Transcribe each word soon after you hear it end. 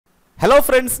Hello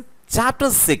friends, Chapter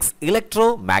 6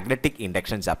 Electromagnetic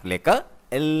Induction ചാപ്റ്ററിലേക്ക്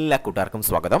എല്ലാ കൂട്ടുകാർക്കും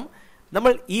സ്വാഗതം.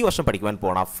 നമ്മൾ ഈ വർഷം പഠിക്കുവാൻ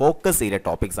പോണ ഫോക്കസ് ഏരിയ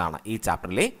ടോപ്പിക്സ് ആണ്. ഈ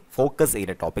ചാപ്റ്ററിലെ ഫോക്കസ്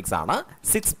ഏരിയ ടോപ്പിക്സ് ആണ്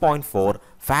 6.4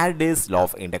 Faraday's law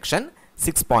of induction,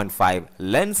 6.5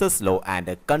 Lenz's law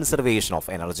and conservation of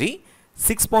energy,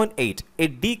 6.8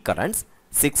 eddy currents,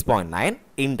 6.9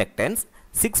 inductance,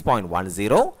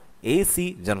 6.10 AC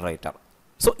generator.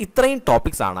 So ഇത്രയും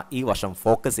ടോപ്പിക്സ് ആണ് ഈ വർഷം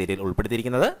ഫോക്കസ് ഏരിയയിൽ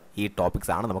ഉൾപ്പെടുത്തിയിരിക്കുന്നത്. ഈ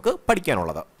ടോപ്പിക്സ് ആണ് നമുക്ക്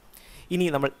പഠിക്കാനുള്ളത്. ഇനി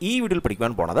നമ്മൾ ഈ വീഡിയോയിൽ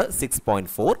പഠിക്കുവാൻ പോണത്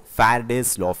 6.4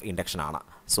 Faraday's law of induction ആണ്.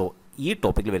 സോ ഈ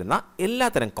ടോപ്പിക്കിൽ വരുന്ന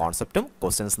എല്ലാത്തരം കോൺസെപ്റ്റും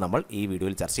ക്വസ്റ്റ്യൻസ് നമ്മൾ ഈ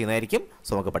വീഡിയോയിൽ ചർച്ച ചെയ്യുന്നതായിരിക്കും.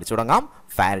 സോ നമുക്ക് പഠിച്ചു തുടങ്ങാം.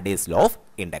 Faraday's law of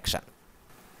induction.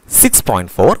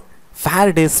 6.4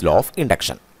 Faraday's law of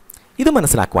induction. ഇത്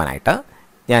മനസ്സിലാക്കുവാനായിട്ട്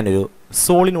ഞാനൊരു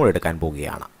സോളിനോഡ് എടുക്കാൻ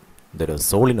പോവുകയാണ്. ഇതൊരു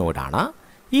സോളിനോഡാണ്.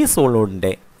 ഈ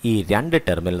സോളിനോഡിൻ്റെ ഈ രണ്ട്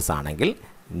ടെർമിനൽസ് ആണെങ്കിൽ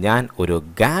ഞാൻ ഒരു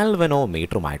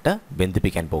ഗാൽവനോമീറ്ററുമായിട്ട്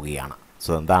ബന്ധിപ്പിക്കാൻ പോകുകയാണ്.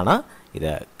 സോ എന്താണ് ഇത്?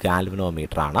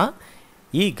 ഗാൽവനോമീറ്ററാണ്.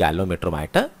 ഈ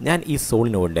ഗാൽവനോമീറ്ററുമായിട്ട് ഞാൻ ഈ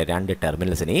സോളിനോഡിൻ്റെ രണ്ട്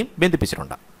ടെർമിനൽസിനെയും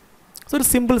ബന്ധിപ്പിച്ചിട്ടുണ്ട്. സോ ഒരു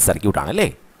സിമ്പിൾ സർക്യൂട്ടാണ് അല്ലേ?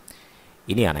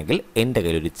 ഇനിയാണെങ്കിൽ എൻ്റെ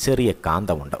കയ്യിൽ ഒരു ചെറിയ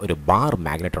കാന്തമുണ്ട്, ഒരു ബാർ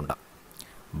മാഗ്നറ്റ് ഉണ്ട്.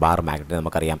 ബാർ മാഗ്നറ്റ്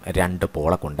നമുക്കറിയാം രണ്ട്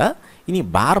പോളൊക്കെ ഉണ്ട്. ഇനി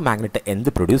ബാർ മാഗ്നറ്റ്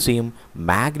എന്ത് പ്രൊഡ്യൂസ് ചെയ്യും?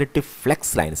 മാഗ്നറ്റിക്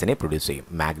ഫ്ലെക്സ് ലൈൻസിനെ പ്രൊഡ്യൂസ് ചെയ്യും.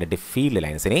 മാഗ്നറ്റിക് ഫീൽഡ്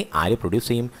ലൈൻസിനെ ആര് പ്രൊഡ്യൂസ്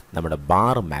ചെയ്യും? നമ്മുടെ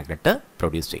ബാർ മാഗ്നറ്റ്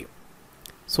പ്രൊഡ്യൂസ് ചെയ്യും.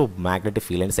 സോ മാഗ്നറ്റിക്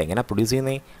ഫീൽഡ് ലൈൻസ് എങ്ങനെ പ്രൊഡ്യൂസ്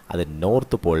ചെയ്യുന്നത്? അത്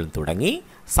നോർത്ത് പോളിൽ തുടങ്ങി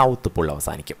സൗത്ത് പോളിൽ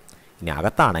അവസാനിക്കും. ഇനി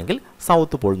അകത്താണെങ്കിൽ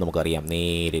സൗത്ത് പോളിൽ നമുക്കറിയാം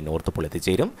നേരെ നോർത്ത് പോളിൽ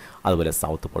എത്തിച്ചേരും. അതുപോലെ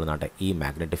സൗത്ത് പോളിൽ നിന്നാണ്ട് ഈ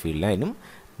മാഗ്നറ്റിക് ഫീൽഡ് ലൈനും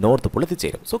നോർത്ത് പോളിൽ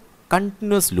എത്തിച്ചേരും. സോ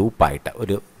കണ്ടിന്യൂസ് ലൂപ്പായിട്ട്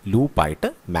ഒരു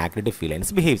ലൂപ്പായിട്ട് മാഗ്നറ്റിക് ഫീൽഡ്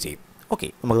ലൈൻസ് ബിഹേവ് ചെയ്യും. ഓക്കെ,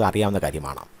 നമുക്ക് അറിയാവുന്ന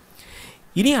കാര്യമാണ്.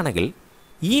 ഇനിയാണെങ്കിൽ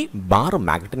ഈ ബാർ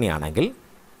മാഗ്നറ്റിനെ ആണെങ്കിൽ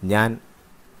ഞാൻ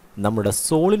നമ്മുടെ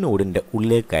സോളിനോഡിൻ്റെ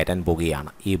ഉള്ളിലേക്ക് കയറ്റാൻ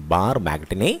പോവുകയാണ്. ഈ ബാർ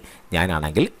മാഗ്നറ്റിനെ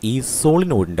ഞാനാണെങ്കിൽ ഈ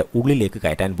സോളിനോഡിൻ്റെ ഉള്ളിലേക്ക്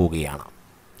കയറ്റാൻ പോവുകയാണ്.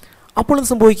 അപ്പോൾ എന്ത്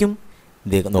സംഭവിക്കും?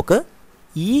 നോക്ക്,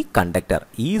 ഈ കണ്ടക്ടർ,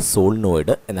 ഈ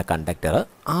സോളിനോയിഡ് എന്ന കണ്ടക്ടർ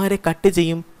ആരെ കട്ട്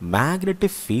ചെയ്യും?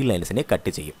 മാഗ്നറ്റിക് ഫീൽഡ് ലൈൻസിനെ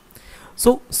കട്ട് ചെയ്യും.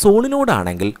 സോ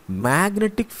സോളിനോഡാണെങ്കിൽ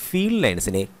മാഗ്നറ്റിക് ഫീൽഡ്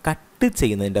ലൈൻസിനെ കട്ട്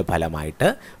ചെയ്യുന്നതിൻ്റെ ഫലമായിട്ട്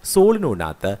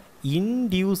സോളിനോഡിനകത്ത്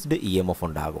ഇൻഡ്യൂസ്ഡ് ഇ എം എഫ്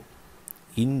ഉണ്ടാകും.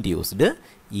 ഇൻഡ്യൂസ്ഡ്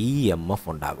ഇ എം എഫ്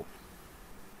ഉണ്ടാകും.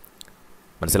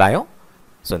 മനസ്സിലായോ?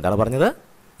 സോ എന്താണ് പറഞ്ഞത്?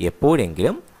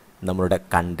 എപ്പോഴെങ്കിലും നമ്മളുടെ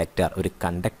കണ്ടക്ടർ ഒരു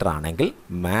കണ്ടക്ടർ ആണെങ്കിൽ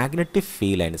മാഗ്നറ്റിക്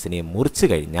ഫീൽഡ് ലൈൻസിനെ മുറിച്ച്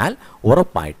കഴിഞ്ഞാൽ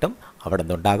ഉറപ്പായിട്ടും അവിടെ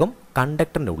എന്തുണ്ടാകും?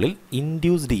 കണ്ടക്ടറിൻ്റെ ഉള്ളിൽ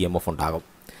ഇൻഡ്യൂസ്ഡ് ഇ എം എഫ് ഉണ്ടാകും.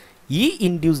 ഈ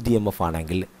ഇൻഡ്യൂസ്ഡ് ഇ എം എഫ്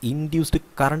ആണെങ്കിൽ ഇൻഡ്യൂസ്ഡ്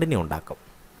കറണ്ടിനെ ഉണ്ടാക്കും.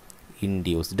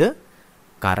 ഇൻഡ്യൂസ്ഡ്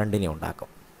കറണ്ടിനെ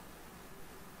ഉണ്ടാക്കും.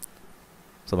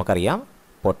 സോ നമുക്കറിയാം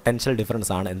പൊട്ടൻഷ്യൽ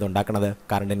ഡിഫറൻസ് ആണ് എന്തുണ്ടാക്കുന്നത്?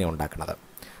 കറണ്ടിനെ ഉണ്ടാക്കുന്നത്.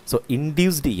 So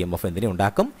induced E M F എന്തിനെ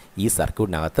ഉണ്ടാക്കും? ഈ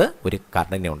സർക്യൂട്ടിനകത്ത് ഒരു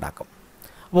കറണ്ടിനെ ഉണ്ടാക്കും.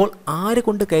 അപ്പോൾ ആര്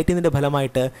കൊണ്ട് കയറ്റിയതിൻ്റെ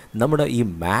ഫലമായിട്ട്? നമ്മുടെ ഈ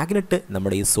മാഗ്നറ്റ്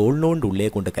നമ്മുടെ ഈ സോളിനോഡിൻ്റെ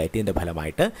ഉള്ളിലേക്ക് കൊണ്ട് കയറ്റിയതിൻ്റെ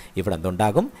ഫലമായിട്ട് ഇവിടെ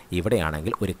എന്തുണ്ടാകും?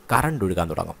 ഇവിടെയാണെങ്കിൽ ഒരു കറണ്ട് ഒഴുകാൻ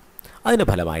തുടങ്ങും. അതിൻ്റെ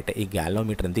ഫലമായിട്ട് ഈ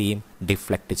ഗാൽവനോമീറ്റർ എന്ത് ചെയ്യും?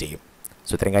 ഡിഫ്ലക്റ്റ് ചെയ്യും.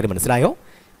 സോ ഇത്രയും കാര്യം മനസ്സിലായോ?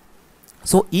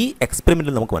 സോ ഈ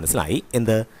എക്സ്പെരിമെൻറ്റിൽ നമുക്ക് മനസ്സിലായി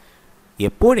എന്ത്?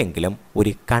 എപ്പോഴെങ്കിലും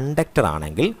ഒരു കണ്ടക്ടർ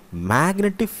ആണെങ്കിൽ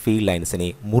മാഗ്നറ്റിക് ഫീൽഡ് ലൈൻസിനെ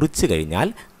മുറിച്ച് കഴിഞ്ഞാൽ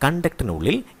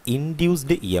കണ്ടക്ടറിനുള്ളിൽ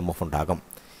ഇൻഡ്യൂസ്ഡ് ഇ എം എഫ് ഉണ്ടാകും.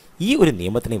 ഈ ഒരു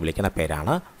നിയമത്തിനെ വിളിക്കുന്ന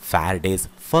പേരാണ് Faraday's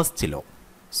first law.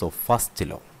 So first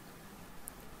law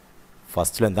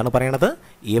എന്താണ് പറയണത്?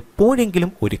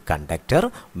 എപ്പോഴെങ്കിലും ഒരു കണ്ടക്ടർ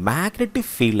മാഗ്നറ്റിക്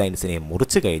ഫീൽഡ് ലൈൻസിനെ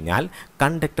മുറിച്ച് കഴിഞ്ഞാൽ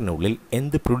കണ്ടക്ടറിനുള്ളിൽ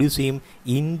എന്ത് പ്രൊഡ്യൂസ് ചെയ്യും?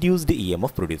 Induced E M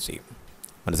F produce ചെയ്യും.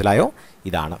 മനസ്സിലായോ?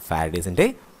 ഇതാണ്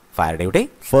ഫാരഡേയുടെ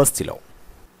first law.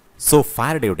 So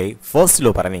ഫാരഡേയുടെ first law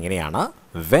പറയുന്നത് ഇങ്ങനെയാണ്: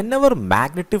 whenever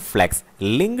magnetic flux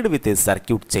linked with a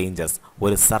circuit changes,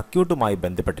 ഒരു സർക്യൂട്ടുമായി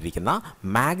ബന്ധപ്പെട്ടിരിക്കുന്ന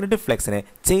മാഗ്നറ്റിക് ഫ്ലക്സിന്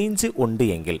ചേഞ്ച് ഉണ്ട്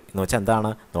എങ്കിൽ എന്ന് വെച്ചാൽ എന്താണ്?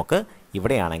 നോക്ക്,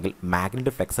 ഇവിടെയാണെങ്കിൽ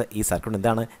മാഗ്നറ്റിക് ഫ്ലക്സ് ഈ സർക്യൂട്ട്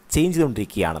എന്താണ്? ചേഞ്ച്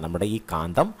ചെയ്തുകൊണ്ടിരിക്കുകയാണ്. നമ്മുടെ ഈ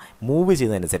കാന്തം മൂവ്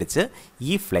ചെയ്യുന്നതനുസരിച്ച്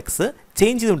ഈ ഫ്ലക്സ്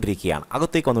ചേഞ്ച് ചെയ്തുകൊണ്ടിരിക്കുകയാണ്,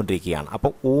 അകത്തേക്ക് വന്നുകൊണ്ടിരിക്കുകയാണ്.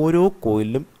 അപ്പോൾ ഓരോ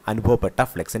കോയിലും അനുഭവപ്പെട്ട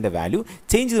ഫ്ലക്സിൻ്റെ വാല്യൂ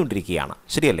ചേഞ്ച് ചെയ്തുകൊണ്ടിരിക്കുകയാണ്.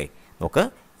 ശരിയല്ലേ? നോക്ക്,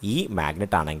 ഈ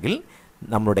മാഗ്നറ്റ് ആണെങ്കിൽ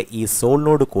നമ്മുടെ ഈ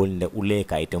സോളിനോഡ് കോയിലിൻ്റെ ഉള്ളിലേക്ക്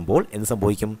കയറ്റുമ്പോൾ എന്ത്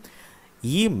സംഭവിക്കും?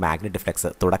 ഈ മാഗ്നറ്റിക് ഫ്ലക്സ്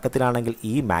തുടക്കത്തിലാണെങ്കിൽ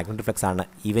ഈ മാഗ്നറ്റിക് ഫ്ലക്സ് ആണ്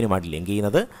ഇവനുമായിട്ട് ലിങ്ക്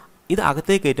ചെയ്യുന്നത്. ഇത്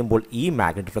അകത്തേക്ക് കയറ്റുമ്പോൾ ഈ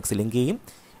മാഗ്നറ്റിക് ഫ്ലക്സ് ലിങ്ക് ചെയ്യും.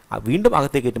 വീണ്ടും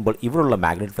അകത്തേക്ക് കയറ്റുമ്പോൾ ഇവിടെയുള്ള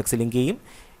മാഗ്നറ്റിക് ഫ്ലക്സ് ലിങ്ക് ചെയ്യും.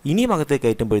 ഇനിയും അകത്തേക്ക്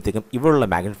കയറ്റുമ്പോഴത്തേക്കും ഇവിടെയുള്ള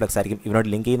മാഗ്നറ്റിക് ഫ്ലക്സ് ആയിരിക്കും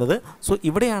ഇവനോട് ലിങ്ക് ചെയ്യുന്നത്. സോ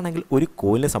ഇവിടെയാണെങ്കിൽ ഒരു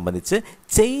കോയിലിനെ സംബന്ധിച്ച്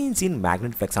ചേഞ്ച് ഇൻ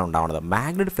മാഗ്നറ്റിക് ഫ്ലക്സ് ആണ് ഉണ്ടാവുന്നത്.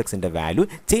 മാഗ്നറ്റിക് ഫ്ലക്സിൻ്റെ വാല്യൂ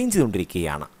ചേഞ്ച്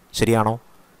ചെയ്തുകൊണ്ടിരിക്കുകയാണ്. ശരിയാണോ?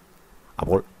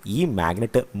 അപ്പോൾ ഈ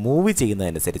മാഗ്നറ്റ് മൂവ്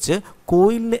ചെയ്യുന്നതനുസരിച്ച്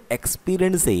കോയിലിന്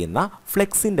എക്സ്പീരിയൻസ് ചെയ്യുന്ന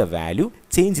ഫ്ലെക്സിൻ്റെ വാല്യൂ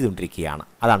ചേഞ്ച് ചെയ്തുകൊണ്ടിരിക്കുകയാണ്.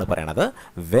 അതാണ് പറയണത്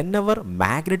whenever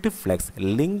magnetic flex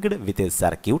linked with a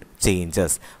circuit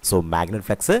changes. So magnetic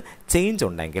flex change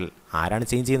ഉണ്ടെങ്കിൽ ആരാണ്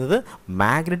ചേഞ്ച് ചെയ്യുന്നത്?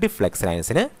 മാഗ്നറ്റിക് ഫ്ലെക്സ്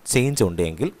ലൈൻസിന് ചേഞ്ച്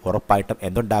ഉണ്ടെങ്കിൽ ഉറപ്പായിട്ടും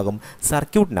എന്തുണ്ടാകും?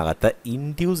 സർക്യൂട്ടിനകത്ത്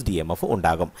ഇൻഡ്യൂസ്ഡ് ഇ എം എഫ്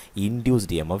ഉണ്ടാകും.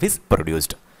 Induced E M F is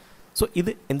produced. So ഇത്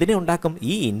എന്തിനെ ഉണ്ടാക്കും?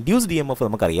 ഈ ഇൻഡ്യൂസ്ഡ് EMF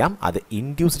നമുക്കറിയാം, അത്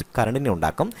ഇൻഡ്യൂസ്ഡ് കറണ്ടിനെ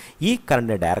ഉണ്ടാക്കും. ഈ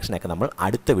കറണ്ടിൻ്റെ ഡയറക്ഷനൊക്കെ നമ്മൾ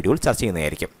അടുത്ത വീഡിയോയിൽ ചർച്ച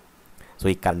ചെയ്യുന്നതായിരിക്കും. സോ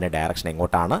ഈ കറണ്ടിൻ്റെ ഡയറക്ഷൻ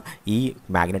എങ്ങോട്ടാണ്, ഈ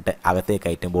മാഗ്നറ്റ് അകത്തേക്ക്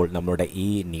കയറ്റുമ്പോൾ നമ്മളുടെ ഈ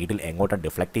നീഡിൽ എങ്ങോട്ടാണ്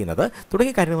ഡിഫ്ലക്റ്റ് ചെയ്യുന്നത്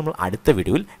തുടങ്ങിയ കാര്യങ്ങൾ നമ്മൾ അടുത്ത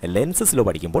വീഡിയോയിൽ ലെൻസസിലോ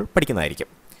പഠിക്കുന്നതായിരിക്കും.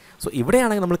 സോ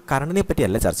ഇവിടെയാണെങ്കിൽ നമ്മൾ കറണ്ടിനെ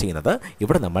പറ്റിയല്ല ചർച്ച ചെയ്യുന്നത്,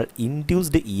 ഇവിടെ നമ്മൾ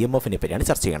ഇൻഡ്യൂസ്ഡ് EMFനെ പറ്റിയാണ്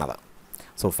ചർച്ച ചെയ്യണത്.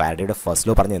 സോ ഫാരഡേയുടെ ഫസ്റ്റ്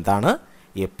ലോ പറഞ്ഞ എന്താണ്?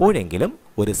 എപ്പോഴെങ്കിലും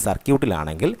ഒരു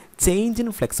സർക്യൂട്ടിലാണെങ്കിൽ ചേഞ്ച് ഇൻ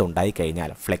ഫ്ലെക്സ് ഉണ്ടായിക്കഴിഞ്ഞാൽ,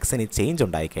 ഫ്ലെക്സിന് ചേഞ്ച്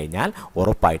ഉണ്ടായിക്കഴിഞ്ഞാൽ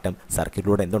ഉറപ്പായിട്ടും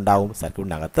സർക്യൂട്ടിലൂടെ എന്തുണ്ടാവും?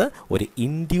 സർക്യൂട്ടിനകത്ത് ഒരു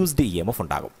ഇൻഡ്യൂസ്ഡ് EMF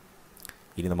ഉണ്ടാകും.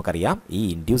 ഇനി നമുക്കറിയാം ഈ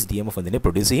ഇൻഡ്യൂസ്ഡ് EMF എന്തിനെ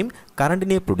പ്രൊഡ്യൂസ് ചെയ്യും?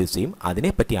 കറണ്ടിനെ പ്രൊഡ്യൂസ് ചെയ്യും.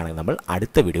 അതിനെപ്പറ്റിയാണെങ്കിൽ നമ്മൾ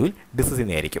അടുത്ത വീഡിയോയിൽ ഡിസ്കസ്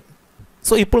ചെയ്യുന്നതായിരിക്കും.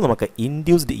 സോ ഇപ്പോൾ നമുക്ക്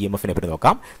ഇൻഡ്യൂസ്ഡ് EMFനെ പറ്റി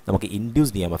നോക്കാം. നമുക്ക്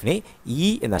ഇൻഡ്യൂസ്ഡ് EMFനെ E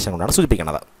എന്ന അക്ഷരം കൊണ്ടാണ്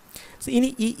സൂചിപ്പിക്കുന്നത്. സോ ഇനി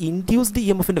ഈ ഇൻഡ്യൂസ്ഡ്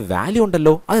EMFൻ്റെ വാല്യൂ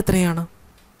ഉണ്ടല്ലോ, അത് എത്രയാണ്?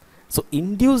 So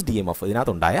induced EMF,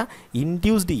 ഇതിനകത്തുണ്ടായ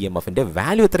induced EMFൻ്റെ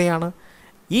value എത്രയാണ്?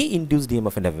 ഈ ഇൻഡ്യൂസ്ഡ്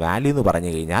EMFൻ്റെ വാല്യൂ എന്ന് പറഞ്ഞു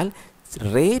കഴിഞ്ഞാൽ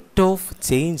rate of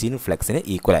change in ഫ്ലെക്സിന്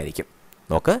equal ആയിരിക്കും.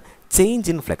 നോക്ക്, ചേഞ്ച്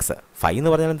ഇൻ ഫ്ലെക്സ്, ഫൈ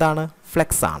എന്ന് പറഞ്ഞാൽ എന്താണ്?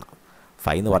 ഫ്ലെക്സ് ആണ്.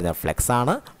 ഫൈ എന്ന് പറഞ്ഞാൽ ഫ്ലെക്സ്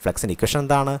ആണ്. ഫ്ലെക്സിൻ്റെ ഇക്വേഷൻ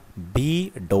എന്താണ്?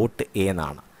 B.A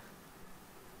എന്നാണ്.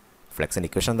 ഫ്ലെക്സിൻ്റെ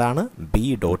ഇക്വേഷൻ എന്താണ്?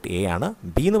 B.A ആണ്.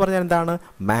 B എന്ന് പറഞ്ഞാൽ എന്താണ്?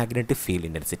 Magnetic field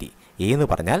intensity. A എന്ന്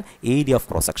പറഞ്ഞാൽ ഏരിയ ഓഫ്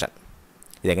ക്രോസ് സെക്ഷൻ.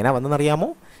 ഇതെങ്ങനെയാണ് വന്നതെന്നറിയാമോ?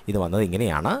 ഇത് വന്നത്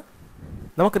ഇങ്ങനെയാണ്.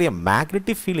 നമുക്കറിയാം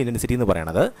മാഗ്നറ്റിക് ഫീൽഡ് ഇൻറ്റൻസിറ്റി എന്ന്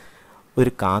പറയുന്നത്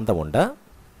ഒരു കാന്തമുണ്ട്.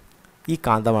 ഈ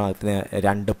കാന്തത്തിന്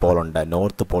 2 പോളുണ്ട്,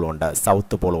 നോർത്ത് പോളുണ്ട്,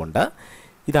 സൗത്ത് പോളുണ്ട്.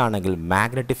 ഇതാണെങ്കിൽ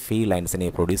മാഗ്നറ്റിക് ഫീൽഡ് ലൈൻസിനെ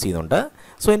പ്രൊഡ്യൂസ് ചെയ്യുന്നുണ്ട്.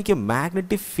 സോ എനിക്ക്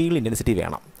മാഗ്നറ്റിക് ഫീൽഡ് ഇൻറ്റൻസിറ്റി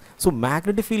വേണം. സോ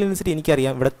മാഗ്നറ്റിക് ഫീൽഡ് ഇൻറ്റൻസിറ്റി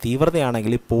എനിക്കറിയാം, ഇവിടെ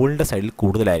തീവ്രതയാണെങ്കിൽ പോളിൻ്റെ സൈഡിൽ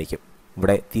കൂടുതലായിരിക്കും,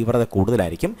 ഇവിടെ തീവ്രത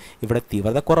കൂടുതലായിരിക്കും, ഇവിടെ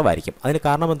തീവ്രത കുറവായിരിക്കും. അതിന്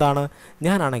കാരണം എന്താണ്?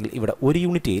 ഞാനാണെങ്കിൽ ഇവിടെ 1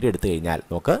 യൂണിറ്റ് ഏരിയ എടുത്തു കഴിഞ്ഞാൽ,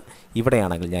 നോക്ക്,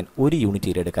 ഇവിടെയാണെങ്കിൽ ഞാൻ 1 യൂണിറ്റ്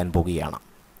ഏരിയ എടുക്കാൻ പോകുകയാണ്.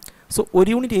 സോ 1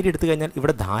 യൂണിറ്റ് ഏരിയ എടുത്തു കഴിഞ്ഞാൽ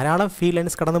ഇവിടെ ധാരാളം ഫീൽഡ്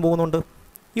ലൈൻസ് കടന്നു പോകുന്നുണ്ട്.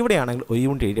 ഇവിടെയാണെങ്കിൽ 1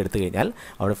 യൂണിറ്റ് ഏരിയ എടുത്തു കഴിഞ്ഞാൽ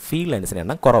അവിടെ ഫീൽഡ് ലൈൻസിൻ്റെ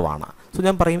എണ്ണം കുറവാണ്. സോ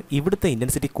ഞാൻ പറയും ഇവിടുത്തെ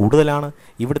ഇൻറ്റൻസിറ്റി കൂടുതലാണ്,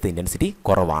 ഇവിടുത്തെ ഇൻറ്റൻസിറ്റി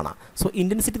കുറവാണ്. സോ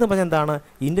ഇൻറ്റൻസിറ്റി എന്ന് പറഞ്ഞാൽ എന്താണ്?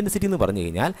 ഇൻറ്റൻസിറ്റി എന്ന് പറഞ്ഞു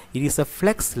കഴിഞ്ഞാൽ it is A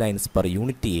flex lines per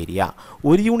unit area.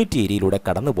 1 unit ഏരിയയിലൂടെ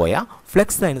കടന്നുപോയ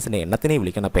ഫ്ലെക്സ് ലൈൻസിൻ്റെ എണ്ണത്തിനെ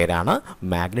വിളിക്കുന്ന പേരാണ്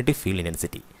മാഗ്നറ്റിക് ഫീൽഡ്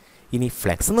ഇൻറ്റൻസിറ്റി. ഇനി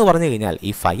ഫ്ലെക്സ് എന്ന് പറഞ്ഞു കഴിഞ്ഞാൽ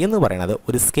ഈ ഫൈ എന്ന് പറയുന്നത്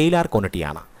ഒരു സ്കെയിലാർ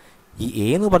ക്വാണ്ടിറ്റിയാണ്. ഈ എ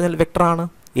എന്ന് പറഞ്ഞാൽ വെക്ടറാണ്,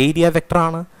 ഏരിയ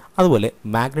വെക്ടറാണ്. അതുപോലെ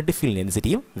മാഗ്നറ്റിക് ഫീൽഡ്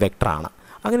ഇൻറ്റൻസിറ്റിയും വെക്ടറാണ്.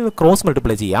 അങ്ങനെ ക്രോസ്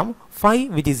മൾട്ടിപ്ലൈ ചെയ്യാം. Phi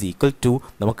which is equal to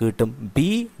നമുക്ക് കിട്ടും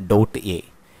B.A.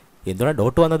 എന്താണ്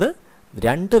ഡോട്ട് വന്നത്?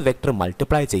 2 വെക്ടർ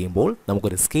മൾട്ടിപ്ലൈ ചെയ്യുമ്പോൾ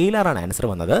നമുക്കൊരു സ്കെയിലറാണ് ആൻസർ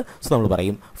വന്നത്. സോ നമ്മൾ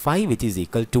പറയും phi which is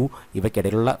equal to,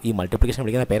 ഇവയ്ക്കിടയിലുള്ള ഈ മൾട്ടിപ്ലിക്കേഷൻ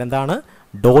വിളിക്കുന്ന പേരെന്താണ്?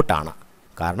 ഡോട്ടാണ്.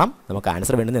 കാരണം നമുക്ക്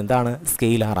ആൻസർ വേണ്ടുന്നത് എന്താണ്?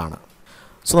 സ്കെയിലറാണ്.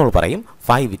 സോ നമ്മൾ പറയും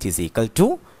phi which is equal to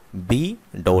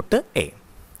B.A.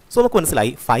 So നമുക്ക്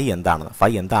മനസ്സിലായി ഫൈ എന്താണ്.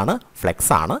 ഫൈ എന്താണ്?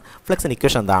 ഫ്ലെക്സ് ആണ്. ഫ്ലെക്സിൻ്റെ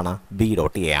ഇക്വേഷൻ എന്താണ്?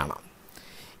 B.A ആണ്.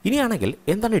 ഇനിയാണെങ്കിൽ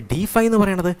എന്താണ് ഡി ഫൈ എന്ന്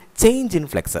പറയുന്നത്? Change in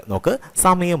flex. നോക്ക്,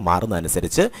 സമയം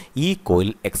മാറുന്നതനുസരിച്ച് ഈ കോയിൽ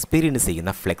എക്സ്പീരിയൻസ്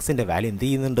ചെയ്യുന്ന ഫ്ലെക്സിൻ്റെ വാല്യൂ എന്ത്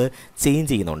ചെയ്യുന്നുണ്ട്? ചേഞ്ച്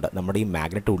ചെയ്യുന്നുണ്ട്. നമ്മുടെ ഈ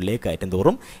മാഗ്നറ്റ് ഉള്ളിലേക്ക് കയറ്റും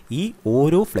തോറും ഈ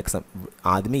ഓരോ ഫ്ലെക്സും,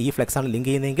 ആദ്യമേ ഈ ഫ്ലെക്സാണ് ലിങ്ക്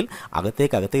ചെയ്യുന്നതെങ്കിൽ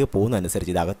അകത്തേക്ക്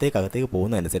പോകുന്നതനുസരിച്ച്, ഇത് അകത്തേക്ക്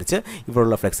പോകുന്നതനുസരിച്ച്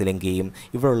ഇവിടെയുള്ള ഫ്ലെക്സ് ലിങ്ക് ചെയ്യും,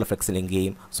 ഇവിടെയുള്ള ഫ്ലെക്സ് ലിങ്ക്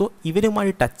ചെയ്യും. സോ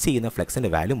ഇവരുമായി ടച്ച് ചെയ്യുന്ന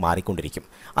ഫ്ലെക്സിൻ്റെ വാല്യൂ മാറിക്കൊണ്ടിരിക്കും.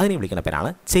 അതിനെ വിളിക്കുന്ന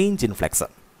പേരാണ് change in flex.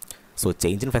 So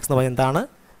change in flex എന്ന് പറയുന്നത് എന്താണ്?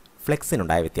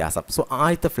 ഫ്ലെക്സിനുണ്ടായ വ്യത്യാസം. സോ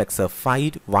ആദ്യത്തെ ഫ്ലെക്സ്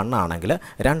φ1 ആണെങ്കിൽ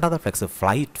രണ്ടാമത്തെ ഫ്ലെക്സ്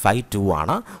φ2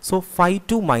 ആണ്. സോ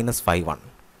φ2 മൈനസ് φ1,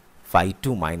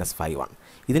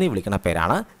 ഇതിനെ വിളിക്കുന്ന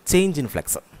പേരാണ് ചേഞ്ച് ഇൻ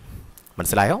ഫ്ലെക്സ്.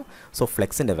 മനസ്സിലായോ? സോ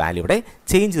ഫ്ലെക്സിൻ്റെ വാല്യൂ ഇവിടെ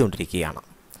ചേഞ്ച് ചെയ്തുകൊണ്ടിരിക്കുകയാണ്.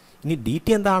 ഇനി DT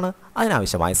എന്താണ്?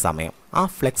 അതിനാവശ്യമായ സമയം. ആ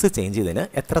ഫ്ലെക്സ് ചേഞ്ച് ചെയ്തതിന്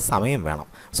എത്ര സമയം വേണം?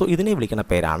 സോ ഇതിനെ വിളിക്കുന്ന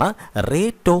പേരാണ്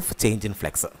rate of change in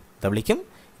flex.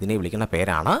 ഇതിനെ വിളിക്കുന്ന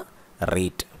പേരാണ്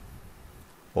rate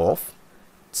of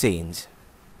change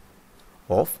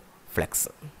of flex.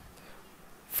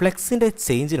 ഫ്ലെക്സിൻ്റെ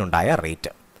ചേഞ്ചിനുണ്ടായ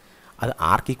rate അത്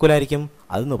ആർക്ക് ഈക്വൽ ആയിരിക്കും?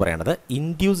 അതെന്ന് പറയുന്നത്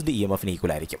ഇൻഡ്യൂസ്ഡ് EMFന്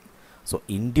ഈക്വൽ ആയിരിക്കും. So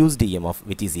induced EMF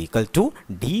which is equal to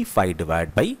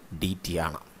d∅/dt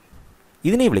ആണ്.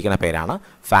 ഇതിനെ വിളിക്കുന്ന പേരാണ്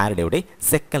ഫാരഡേയുടെ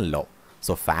second law.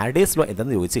 So Faraday's law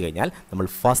എന്തെന്ന് ചോദിച്ചു കഴിഞ്ഞാൽ നമ്മൾ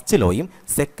ഫസ്റ്റ് ലോയും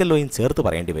സെക്കൻഡ് ലോയും ചേർത്ത്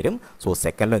പറയേണ്ടി വരും. സോ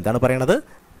സെക്കൻഡ് ലോ എന്താണ് പറയുന്നത്?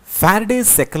 Faraday's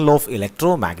second law of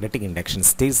electromagnetic induction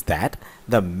states that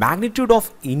the magnitude of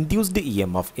induced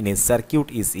EMF in a circuit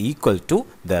is equal to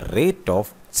the rate of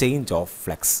change of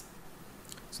flux.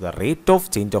 So the rate of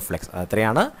change of flux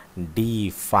അത്രയാണ്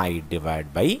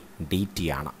d∅/dt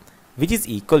ആണ്, which is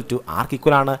equal to arc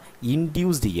equal ആണ്?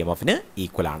 Induced EMFന്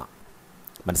equal ആണ്.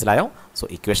 മനസ്സിലായോ? So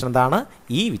equation എന്താണ്?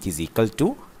 E which is equal to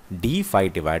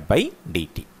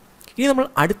d∅/dt. ഇനി നമ്മൾ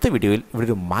അടുത്ത വീഡിയോയിൽ ഇവിടെ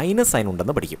ഒരു മൈനസ് സൈൻ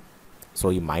ഉണ്ടെന്ന് പഠിക്കും. സോ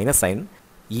ഈ മൈനസ് സൈൻ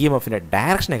EMFൻ്റെ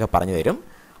ഡയറക്ഷനൊക്കെ പറഞ്ഞു തരും.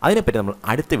 അതിനെപ്പറ്റി നമ്മൾ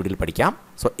അടുത്ത വീഡിയോയിൽ പഠിക്കാം.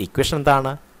 സോ ഇക്വേഷൻ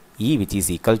എന്താണ്? E which is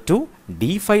equal to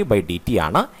d∅/dt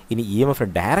ആണ്. ഇനി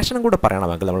EMFൻ്റെ ഡയറക്ഷനും കൂടെ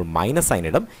പറയണമെങ്കിൽ നമ്മൾ മൈനസ് സൈൻ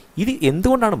ഇടും. ഇത്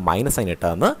എന്തുകൊണ്ടാണ് മൈനസ് സൈൻ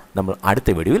ഇട്ടതെന്ന് നമ്മൾ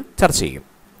അടുത്ത വീഡിയോയിൽ ചർച്ച ചെയ്യും.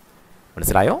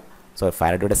 മനസ്സിലായോ? സോ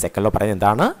ഫാരഡേയുടെ സെക്കൻഡ് ലോ പറയുന്നത്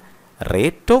എന്താണ്?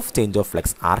 Rate of change of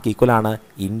flux arc equal ആണ്?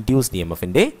 ഇൻഡ്യൂസ്ഡ് ഇ എം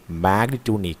എഫിൻ്റെ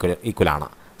മാഗ്നിറ്റ്യൂഡിന് ഈക്വൽ ആണ്.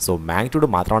 സോ മാഗ്നിറ്റ്യൂഡ്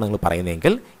മാത്രമാണ് നിങ്ങൾ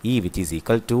പറയുന്നതെങ്കിൽ E which is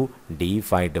equal to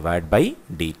d∅ divide by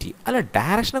dt. അല്ല,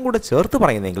 ഡയറക്ഷനും കൂടെ ചേർത്ത്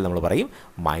പറയുന്നതെങ്കിൽ നമ്മൾ പറയും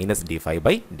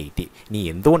 -d∅/dt. ഇനി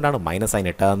എന്തുകൊണ്ടാണ് മൈനസ് സൈൻ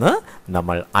ഇട്ടതെന്ന്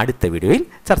നമ്മൾ അടുത്ത വീഡിയോയിൽ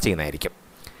ചർച്ച ചെയ്യുന്നതായിരിക്കും.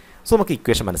 സോ നമുക്ക്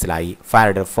ഇക്വേഷൻ മനസ്സിലായി,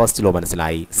 ഫാരഡേ ഫസ്റ്റ് ലോ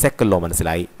മനസ്സിലായി, സെക്കൻഡ് ലോ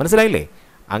മനസ്സിലായില്ലേ?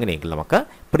 അങ്ങനെയെങ്കിൽ നമുക്ക്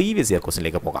പ്രീവിയസ് ഇയർ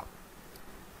ക്വസ്റ്റ്യനിലേക്ക് പോകാം.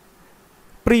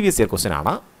 പ്രീവിയസ് ഇയർ ക്വസ്റ്റ്യൻ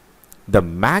ആണ്, the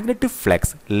magnetic flux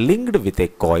linked with a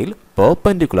coil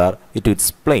perpendicular to its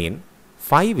plane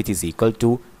phi which is equal to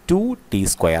 2t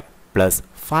square plus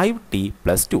 5t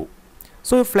plus 2.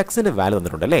 So ഫ്ലക്സിൻ്റെ value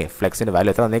തന്നിട്ടുണ്ടല്ലേ? ഫ്ലക്സിൻ്റെ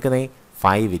value എത്ര തന്നേക്കുന്നത്?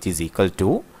 phi which is equal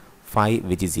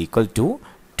to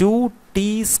 2t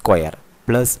square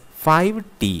plus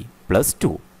 5t plus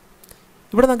 2.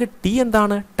 ഇവിടെ നമുക്ക് T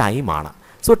എന്താണ്? ടൈമാണ്.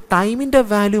 So ടൈമിൻ്റെ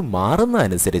value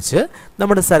മാറുന്നതനുസരിച്ച്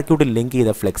നമ്മുടെ സർക്യൂട്ടിൽ link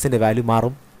ചെയ്ത ഫ്ലക്സിൻ്റെ value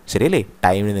മാറും. ശരിയല്ലേ?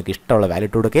 ടൈമിന് നിങ്ങൾക്ക് ഇഷ്ടമുള്ള വാല്യൂ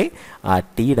ഇട്ട് കൊടുക്കേ, ആ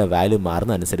ടിയുടെ വാല്യൂ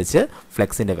മാറുന്നതനുസരിച്ച്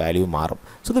ഫ്ലക്സിൻ്റെ വാല്യൂ മാറും.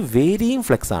 സോ ഇത് വേരിയിങ്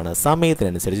ഫ്ലക്സ് ആണ്,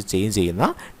 സമയത്തിനനുസരിച്ച് ചേഞ്ച് ചെയ്യുന്ന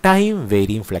ടൈം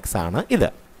വേരിയിങ് ഫ്ലക്സ് ആണ് ഇത്.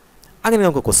 അങ്ങനെ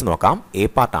നമുക്ക് ക്വസ്റ്റ്യൻ നോക്കാം. എ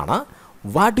പാർട്ടാണ്,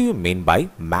 what do you mean by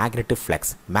magnetic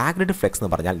flux? Magnetic flux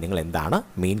എന്ന് പറഞ്ഞാൽ നിങ്ങൾ എന്താണ്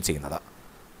മീൻ ചെയ്യുന്നത്?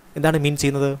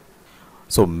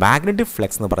 സോ മാഗ്നറ്റിക്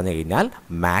ഫ്ലക്സ് എന്ന് പറഞ്ഞു കഴിഞ്ഞാൽ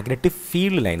മാഗ്നറ്റിക്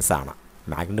ഫീൽഡ് ലൈൻസ് ആണ്.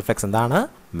 മാഗ്നറ്റിക് ഫ്ലക്സ് എന്താണ്?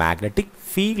 മാഗ്നറ്റിക്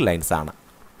ഫീൽഡ് ലൈൻസ് ആണ്.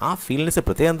 ആ ഫീൽഡ് ലൈൻസ്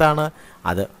പ്രത്യേകം എന്താണ്?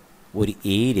 അത് ഒരു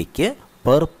ഏരിയയ്ക്ക്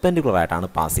പെർപെൻഡിക്കുലർ ആയിട്ടാണ്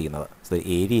പാസ് ചെയ്യുന്നത്. സോ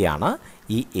ഏരിയയാണ്,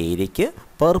 ഈ ഏരിയയ്ക്ക്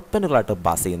പെർപെൻഡിക്കുലർ ആയിട്ട്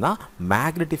പാസ് ചെയ്യുന്ന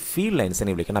മാഗ്നറ്റിക് ഫീൽഡ്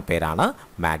ലൈൻസിനെ വിളിക്കുന്ന പേരാണ്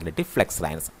മാഗ്നറ്റിക് ഫ്ലക്സ്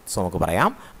ലൈൻസ്. സോ നമുക്ക്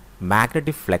പറയാം,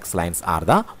 magnetic flux lines are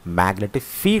the magnetic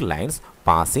field lines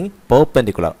passing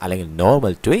perpendicular അല്ലെങ്കിൽ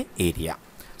normal to A area.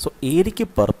 So ഏരിയയ്ക്ക്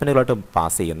perpendicular ആയിട്ട്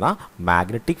പാസ് ചെയ്യുന്ന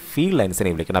മാഗ്നറ്റിക് ഫീൽഡ്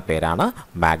ലൈൻസിനെ വിളിക്കുന്ന പേരാണ്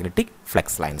മാഗ്നറ്റിക്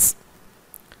ഫ്ലക്സ് ലൈൻസ്.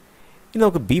 ഇനി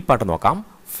നമുക്ക് ബി പാർട്ട് നോക്കാം.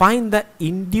 Find the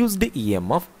induced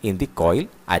EMF in the coil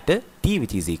at t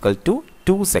which is equal to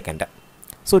 2 seconds.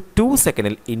 So 2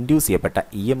 സെക്കൻഡിൽ induce ചെയ്യപ്പെട്ട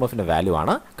ഇ എം എഫിൻ്റെ വാല്യൂ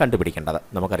ആണ് കണ്ടുപിടിക്കേണ്ടത്.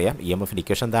 നമുക്കറിയാം ഇ എം എഫിൻ്റെ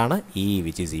ഇക്വേഷൻ എന്താണ്? E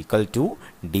which is equal to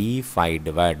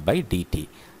d∅/dt.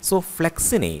 So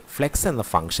flex എന്ന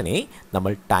ഫംഗ്ഷനെ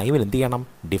നമ്മൾ ടൈമിൽ എന്ത് ചെയ്യണം?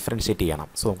 ഡിഫറൻഷ്യേറ്റ് ചെയ്യണം.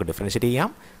 സോ നമുക്ക്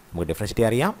ഡിഫറൻഷ്യേറ്റ്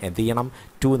അറിയാം. എന്ത് ചെയ്യണം?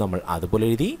 2 നമ്മൾ അതുപോലെ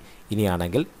എഴുതി.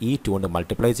 ഇനിയാണെങ്കിൽ ഈ 2 കൊണ്ട്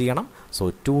മൾട്ടിപ്ലൈ ചെയ്യണം. സോ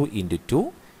 2 × 2.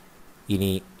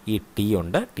 ഇനി ഈ ടി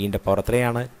ഉണ്ട്, ടീൻ്റെ പവർ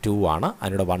എത്രയാണ്? 2 ആണ്.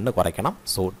 അതിനോട് 1 കുറയ്ക്കണം.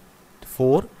 സോ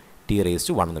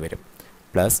 4t⁻1 എന്ന് വരും,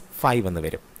 പ്ലസ് 5 എന്ന്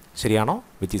വരും. ശരിയാണോ?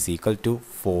 Which is equal to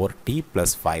 4t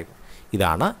 + 5.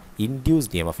 ഇതാണ്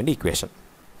ഇൻഡ്യൂസ്ഡ് ഇ എം എഫിൻ്റെ ഇക്വേഷൻ.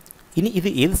 ഇനി ഇത്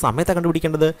ഏത് സമയത്താണ്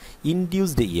കണ്ടുപിടിക്കേണ്ടത്?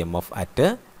 Induced E M F at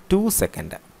 2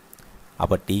 second.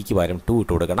 അപ്പോൾ ടിക്ക് പകരം 2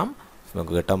 ഇട്ട് കൊടുക്കണം.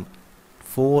 നമുക്ക് കിട്ടും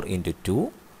 4 × 2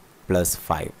 +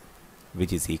 5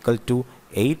 which is equal to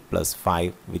 8 +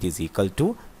 5 which is equal to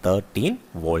 13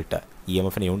 volt. E M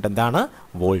എഫിൻ്റെ യൂണിറ്റ് എന്താണ്?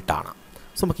 വോൾട്ടാണ്.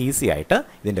 സോ നമുക്ക് ഈസി ആയിട്ട്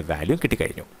ഇതിൻ്റെ വാല്യൂ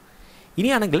കിട്ടിക്കഴിഞ്ഞു.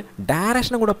 ഇനിയാണെങ്കിൽ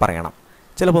ഡയറക്ഷനും കൂടെ പറയണം.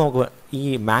 ചിലപ്പോൾ നമുക്ക് ഈ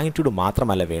മാഗ്നിറ്റ്യൂഡ്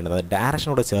മാത്രമല്ല വേണ്ടത്, ഡയറക്ഷൻ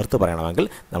കൂടെ ചേർത്ത് പറയണമെങ്കിൽ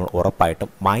നമ്മൾ ഉറപ്പായിട്ടും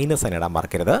മൈനസ് സൈൻ ഇടാൻ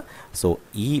മറക്കരുത്. So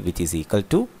E which is equal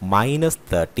to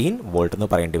 -13 volt എന്ന്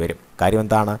പറയേണ്ടി വരും. കാര്യം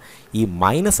എന്താണ്? ഈ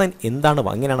മൈനസ് സൈൻ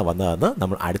എങ്ങനെയാണ് വന്നതെന്ന്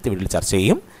നമ്മൾ അടുത്ത വീഡിയോയിൽ ചർച്ച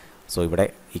ചെയ്യും. സോ ഇവിടെ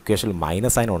ഇക്വേഷനിൽ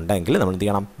മൈനസ് സൈൻ ഉണ്ടെങ്കിൽ നമ്മൾ എന്ത്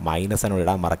ചെയ്യണം? മൈനസ് സൈൻ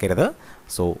ഇടാൻ മറക്കരുത്.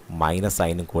 സോ മൈനസ്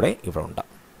സൈനും കൂടെ ഇവിടെ ഉണ്ട്.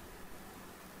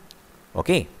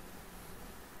 ഓക്കെ,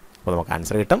 അപ്പോൾ നമുക്ക്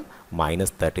ആൻസർ കിട്ടും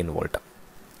 -13 വോൾട്ട്.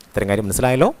 ഇത്രയും കാര്യം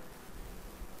മനസ്സിലായല്ലോ?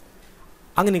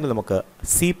 അങ്ങനെയെങ്കിൽ നമുക്ക്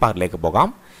സി പാർട്ടിലേക്ക് പോകാം.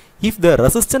 If the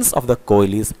resistance of the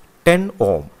coil is 10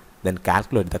 ohm then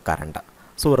calculate the current.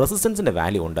 So റെസിസ്റ്റൻസിൻ്റെ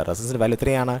value ഉണ്ട്. റെസിസ്റ്റൻസിൻ്റെ വാല്യൂ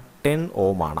എത്രയാണ്? 10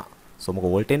 ohm ആണ്. സോ നമുക്ക്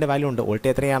വോൾട്ടേജിൻ്റെ വാല്യൂ ഉണ്ട്.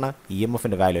 വോൾട്ടേജ് എത്രയാണ്? ഇ എം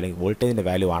എഫിൻ്റെ വാല്യൂ അല്ലെങ്കിൽ വോൾട്ടേജിൻ്റെ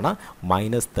വാല്യൂ ആണ്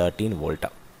 -13 വോൾട്ട്.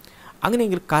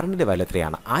 അങ്ങനെയെങ്കിൽ കറണ്ടിൻ്റെ വാല്യൂ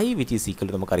എത്രയാണ്? I which is equal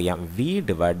to നമുക്കറിയാം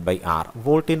V/R.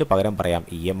 വോൾട്ടേജിന് പകരം പറയാം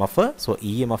E M F. So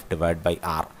E M F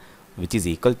 /R which is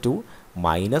equal to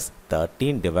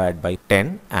 -13/10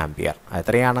 ampere.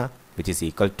 എത്രയാണ്? Which is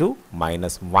equal to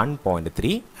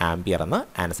 -1.3 ampere എന്ന്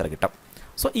ആൻസർ കിട്ടും.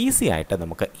 സോ ഈസി ആയിട്ട്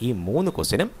നമുക്ക് ഈ 3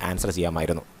 ക്വസ്റ്റ്യനും ആൻസർ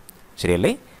ചെയ്യാമായിരുന്നു.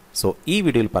 ശരിയല്ലേ? സോ ഈ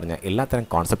വീഡിയോയിൽ പറഞ്ഞ എല്ലാത്തരം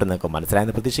കോൺസെപ്റ്റ് നിങ്ങൾക്ക്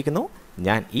മനസ്സിലായെന്ന് പ്രതീക്ഷിക്കുന്നു.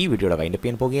 ഞാൻ ഈ വീഡിയോയുടെ വൈൻഡപ്പ്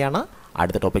ചെയ്യാൻ പോവുകയാണ്.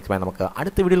 അടുത്ത ടോപ്പിക്സുമായി നമുക്ക്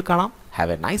അടുത്ത വീഡിയോയിൽ കാണാം.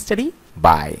 Have A nice study.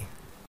 By.